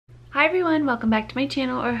Hi everyone, welcome back to my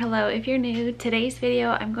channel, or hello if you're new. Today's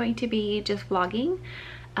video I'm going to be just vlogging.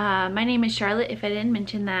 My name is Charlotte, if I didn't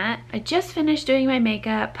mention that. I just finished doing my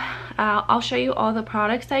makeup. I'll show you all the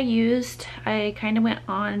products I used. I kind of went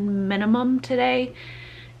on minimum today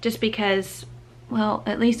just because, well,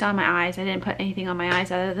 at least on my eyes. I didn't put anything on my eyes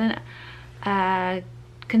other than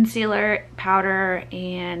concealer, powder,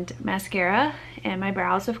 and mascara, and my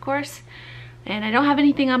brows of course. And I don't have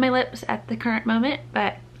anything on my lips at the current moment,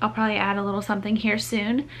 but I'll probably add a little something here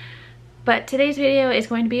soon. But today's video is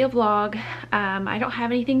going to be a vlog. I don't have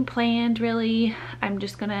anything planned really. I'm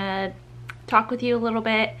just gonna talk with you a little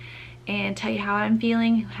bit and tell you how I'm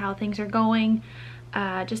feeling, how things are going,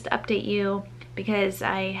 just to update you, because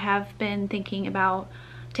I have been thinking about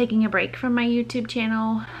taking a break from my YouTube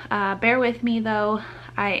channel. Bear with me though.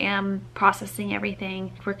 I am processing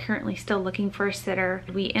everything. We're currently still looking for a sitter.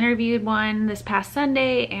 We interviewed one this past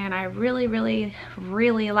Sunday and I really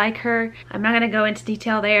like her. I'm not gonna go into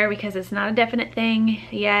detail there because it's not a definite thing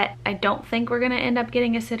yet. I don't think we're gonna end up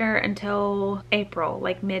getting a sitter until April,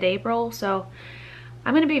 like mid-April. So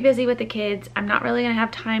I'm gonna be busy with the kids. I'm not really gonna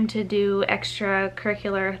have time to do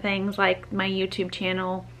extracurricular things like my YouTube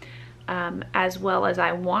channel as well as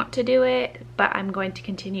I want to do it, but I'm going to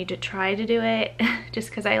continue to try to do it just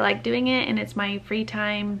because I like doing it and it's my free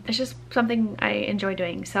time. It's just something I enjoy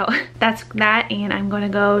doing. So that's that, and I'm going to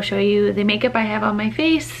go show you the makeup I have on my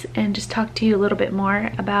face and just talk to you a little bit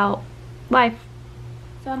more about life.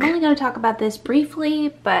 So I'm only going to talk about this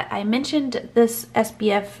briefly, but I mentioned this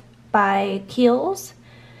SPF by Kiehl's,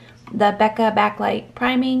 the Becca Backlight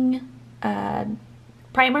Priming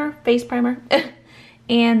Primer, Face Primer.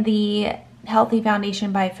 And the Healthy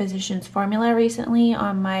Foundation by Physicians Formula recently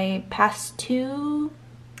on my past 2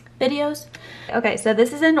 videos. Okay, so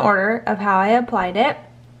this is in order of how I applied it.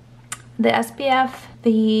 The SPF,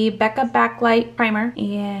 the Becca Backlight Primer,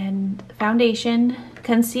 and foundation.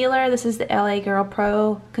 Concealer, this is the LA Girl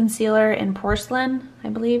Pro Concealer in Porcelain, I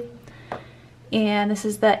believe. And this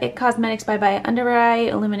is the It Cosmetics by Under Eye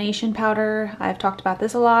Illumination Powder. I've talked about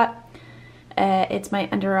this a lot. It's my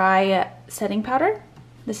under eye setting powder.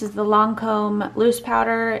 This is the Lancome loose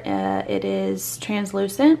powder. It is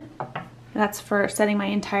translucent. That's for setting my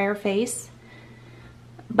entire face.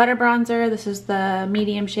 Butter bronzer. This is the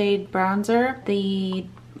medium shade bronzer. The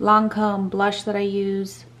Lancome blush that I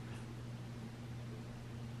use.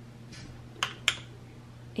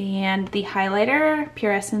 And the highlighter,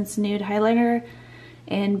 Pure Essence Nude Highlighter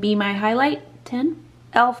and Be My Highlight 10.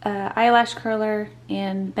 e.l.f. Eyelash Curler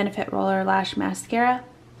and Benefit Roller Lash Mascara.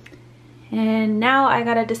 And now I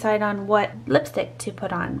gotta decide on what lipstick to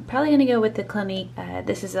put on. Probably gonna go with the Clinique.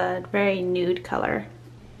 This is a very nude color.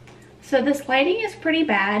 So this lighting is pretty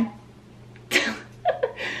bad.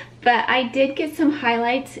 But I did get some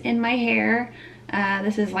highlights in my hair.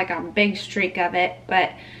 This is like a big streak of it,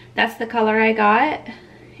 but that's the color I got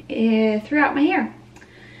throughout my hair.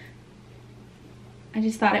 I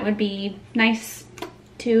just thought it would be nice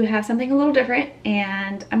to have something a little different,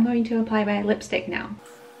 and I'm going to apply my lipstick now.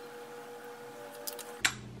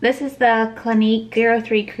 This is the Clinique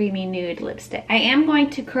 03 Creamy Nude Lipstick. I am going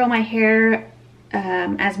to curl my hair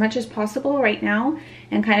as much as possible right now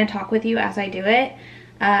and kind of talk with you as I do it.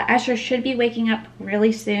 Asher should be waking up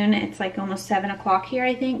really soon. It's like almost 7 o'clock here,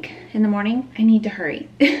 I think, in the morning. I need to hurry.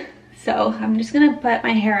 So I'm just gonna put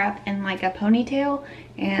my hair up in like a ponytail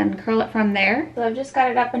and curl it from there. So I've just got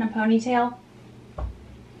it up in a ponytail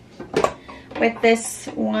with this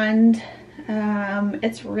wand.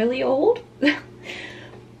 It's really old.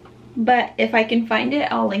 But if I can find it,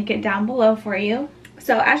 I'll link it down below for you.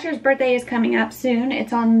 So Asher's birthday is coming up soon.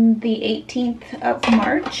 It's on the 18th of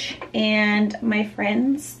March, and my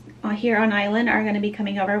friends here on island are going to be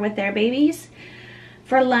coming over with their babies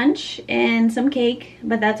for lunch and some cake,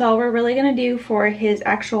 but that's all we're really going to do for his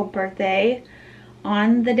actual birthday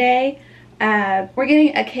on the day. We're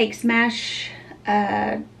getting a cake smash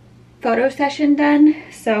photo session done,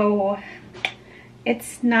 so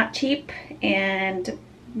it's not cheap, and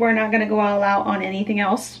we're not gonna go all out on anything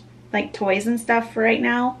else like toys and stuff for right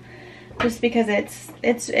now, just because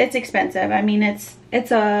it's expensive. I mean, it's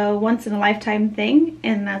a once in a lifetime thing,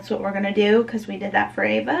 and that's what we're gonna do because we did that for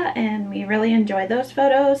Ava and we really enjoyed those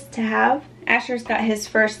photos to have. Asher's got his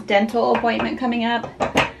first dental appointment coming up.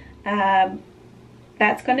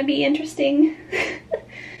 That's gonna be interesting.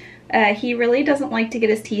 He really doesn't like to get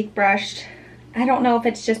his teeth brushed. I don't know if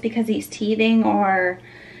it's just because he's teething or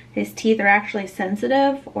his teeth are actually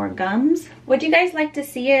sensitive, or gums. Would you guys like to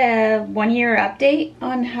see a 1-year update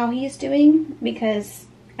on how he's doing? Because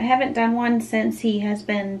I haven't done one since he has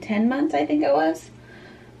been 10 months, I think it was.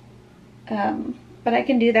 But I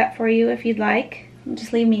can do that for you if you'd like.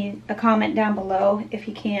 just leave me a comment down below if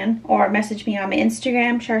you can, or message me on my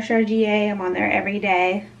Instagram, Charcharga. I'm on there every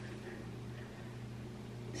day.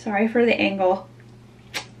 Sorry for the angle.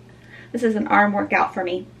 This is an arm workout for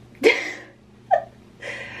me.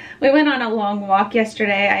 We went on a long walk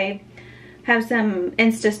yesterday. I have some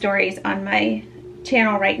Insta stories on my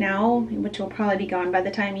channel right now, which will probably be gone by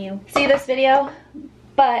the time you see this video.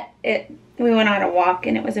 But we went on a walk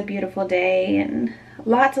and it was a beautiful day, and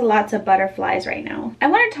lots and lots of butterflies right now. I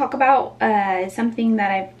want to talk about something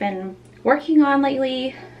that I've been working on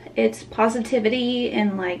lately. It's positivity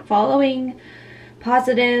and like following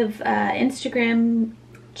positive Instagram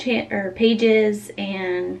pages,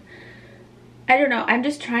 and I don't know, I'm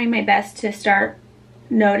just trying my best to start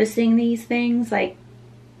noticing these things like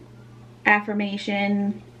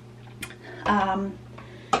affirmation.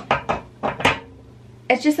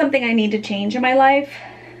 It's just something I need to change in my life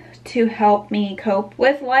to help me cope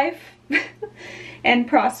with life and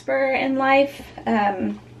prosper in life.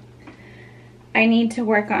 I need to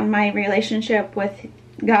work on my relationship with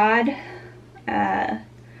God. I've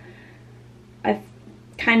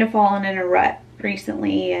kind of fallen in a rut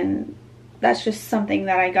recently, and that's just something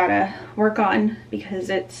that I gotta work on because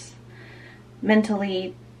it's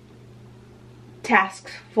mentally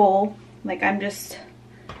taskful. Like, I'm just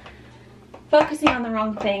focusing on the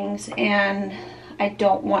wrong things, and I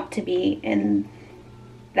don't want to be in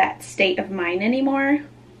that state of mind anymore.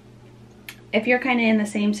 If you're kind of in the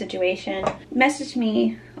same situation, message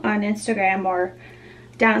me on Instagram or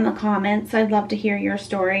down in the comments. I'd love to hear your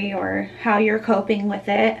story or how you're coping with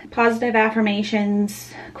it. Positive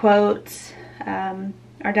affirmations, quotes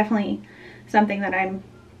are definitely something that I'm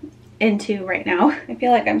into right now. I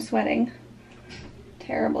feel like I'm sweating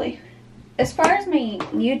terribly. As far as my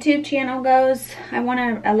YouTube channel goes, I want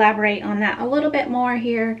to elaborate on that a little bit more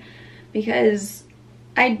here because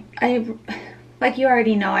I like you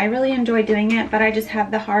already know, I really enjoy doing it, but I just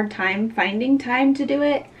have the hard time finding time to do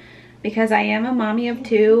it because I am a mommy of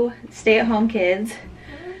 2 stay-at-home kids,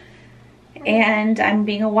 and I'm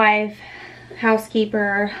being a wife,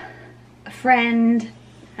 housekeeper, a friend,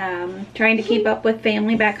 trying to keep up with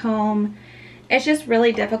family back home. It's just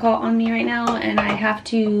really difficult on me right now, and I have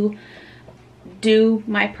to do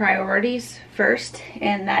my priorities first,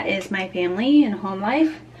 and that is my family and home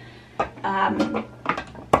life.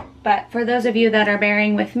 But for those of you that are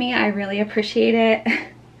bearing with me, I really appreciate it.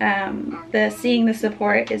 Seeing the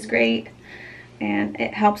support is great, and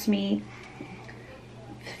it helps me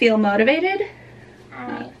feel motivated.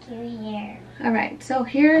 I like your hair. Alright, so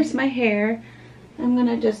here's my hair. I'm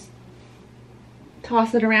gonna just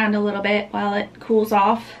toss it around a little bit while it cools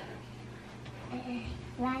off. I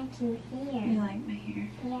like your hair. You like my hair?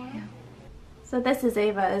 Yeah. So this is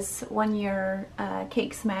Ava's 1-year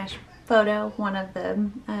cake smash photo. One of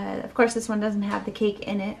them. Of course, this one doesn't have the cake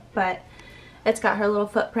in it, but it's got her little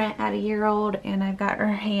footprint at 1 year old, and I've got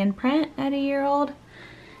her handprint at 1 year old,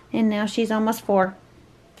 and now she's almost 4.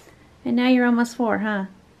 And now you're almost 4, huh?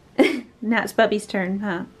 Now it's Bubby's turn,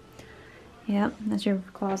 huh? Yep, that's your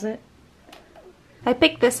closet. I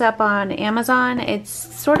picked this up on Amazon. It's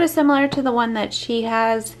sort of similar to the one that she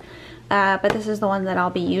has, but this is the one that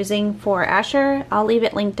I'll be using for Asher. I'll leave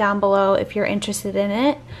it linked down below if you're interested in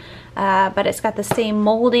it. But it's got the same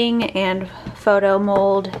molding and photo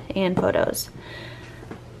mold and photos.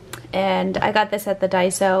 And I got this at the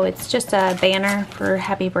Daiso. It's just a banner for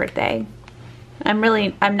happy birthday.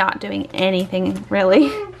 I'm not doing anything really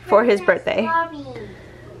for his birthday. Barbie.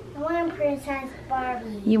 I want a Princess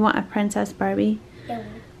Barbie. You want a Princess Barbie? Yeah.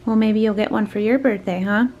 Well, maybe you'll get one for your birthday,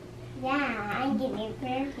 huh? Yeah, I get your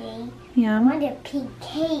birthday. Yeah. I want a pink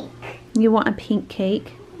cake. You want a pink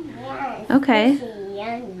cake? Yeah. Okay. It's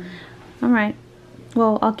yummy. Alright.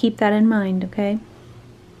 Well, I'll keep that in mind, okay?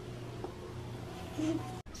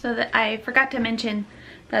 So that I forgot to mention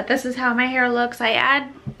that this is how my hair looks. I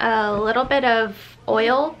add a little bit of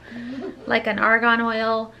oil, like an argan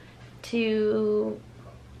oil, to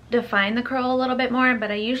define the curl a little bit more,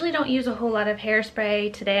 but I usually don't use a whole lot of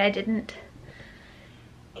hairspray. Today I didn't.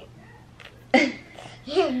 And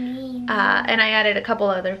I added a couple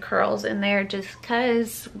other curls in there just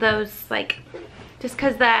cause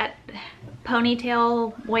that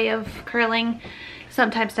ponytail way of curling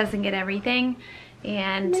sometimes doesn't get everything.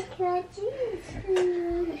 And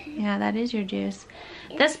yeah, that is your juice.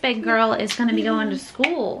 This big girl is going to be going to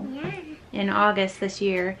school in August this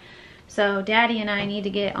year, so Daddy and I need to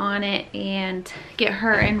get on it and get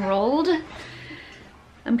her enrolled.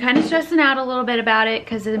 I'm kind of stressing out a little bit about it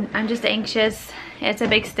because I'm just anxious. It's a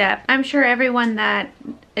big step. I'm sure everyone that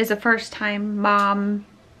is a first-time mom's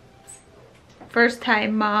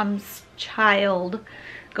child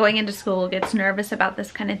going into school gets nervous about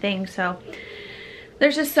this kind of thing. So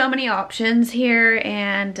there's just so many options here,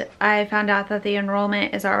 and I found out that the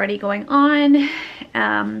enrollment is already going on,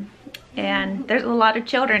 and there's a lot of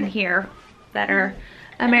children here that are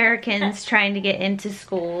Americans trying to get into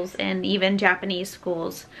schools, and even Japanese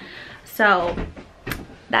schools. So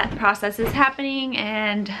that process is happening,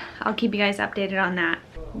 and I'll keep you guys updated on that.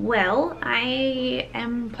 Well, I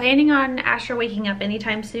am planning on Asher waking up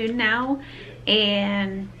anytime soon now,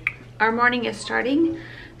 and our morning is starting.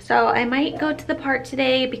 So I might go to the park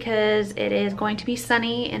today because it is going to be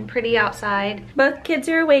sunny and pretty outside. Both kids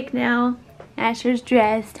are awake now. Asher's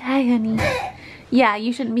dressed. Hi, honey. Yeah,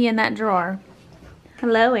 you shouldn't be in that drawer.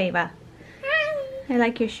 Hello, Ava. Hi. I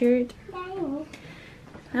like your shirt.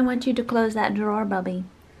 I want you to close that drawer, Bubby.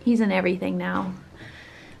 He's in everything now.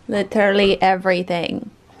 Literally everything.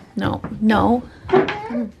 No, no.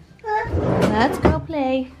 Let's go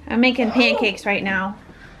play. I'm making pancakes right now.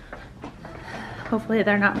 Hopefully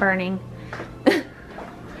they're not burning.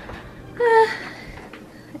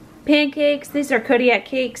 Pancakes, these are Kodiak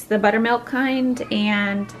cakes, the buttermilk kind,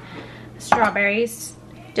 and strawberries.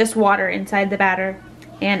 Just water inside the batter.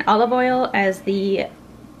 And olive oil as the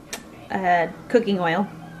cooking oil.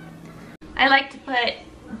 I like to put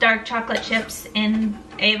dark chocolate chips in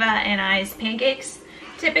Ava and I's pancakes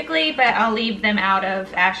typically, but I'll leave them out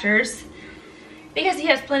of Asher's because he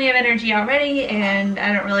has plenty of energy already and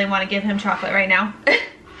I don't really want to give him chocolate right now.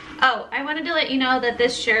 Oh, I wanted to let you know that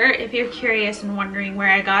this shirt, if you're curious and wondering where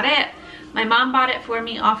I got it, my mom bought it for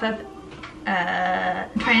me off of,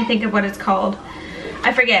 I'm trying to think of what it's called.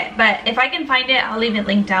 I forget, but if I can find it, I'll leave it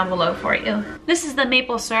linked down below for you. This is the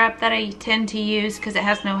maple syrup that I tend to use because it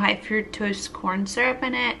has no high fructose corn syrup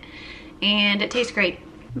in it, and it tastes great.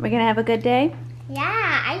 We're gonna have a good day?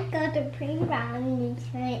 Yeah, I go to playground and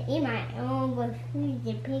try to eat my own with food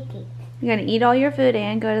and pancakes. You're gonna eat all your food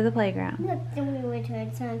and go to the playground. Look, then we went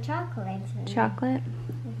to some chocolates. Chocolate?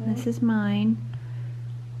 This is mine.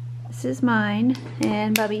 This is mine.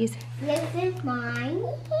 And Bubby's. This is mine.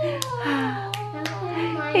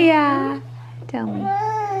 Yeah. Tell me.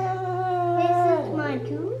 This is mine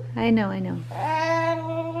too. I know, I know.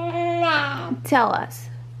 Tell us.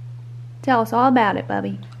 Tell us all about it,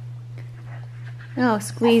 Bubby. Oh,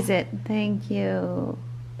 squeeze it. Thank you.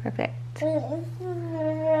 Perfect. So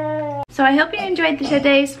I hope you enjoyed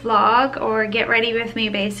today's vlog, or get ready with me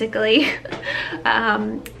basically.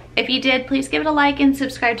 If you did, please give it a like and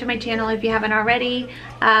subscribe to my channel if you haven't already.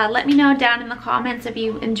 Let me know down in the comments if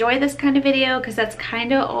you enjoy this kind of video, because that's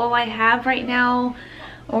kind of all I have right now,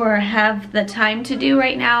 or have the time to do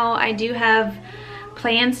right now. I do have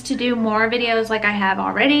plans to do more videos like I have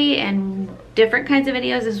already, and different kinds of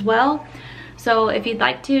videos as well. So if you'd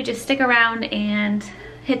like to, just stick around and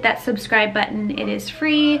hit that subscribe button. It is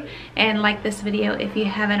free, and like this video if you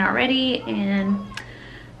haven't already, and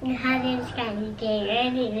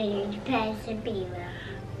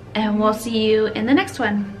we'll see you in the next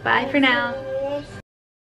one. Bye for now.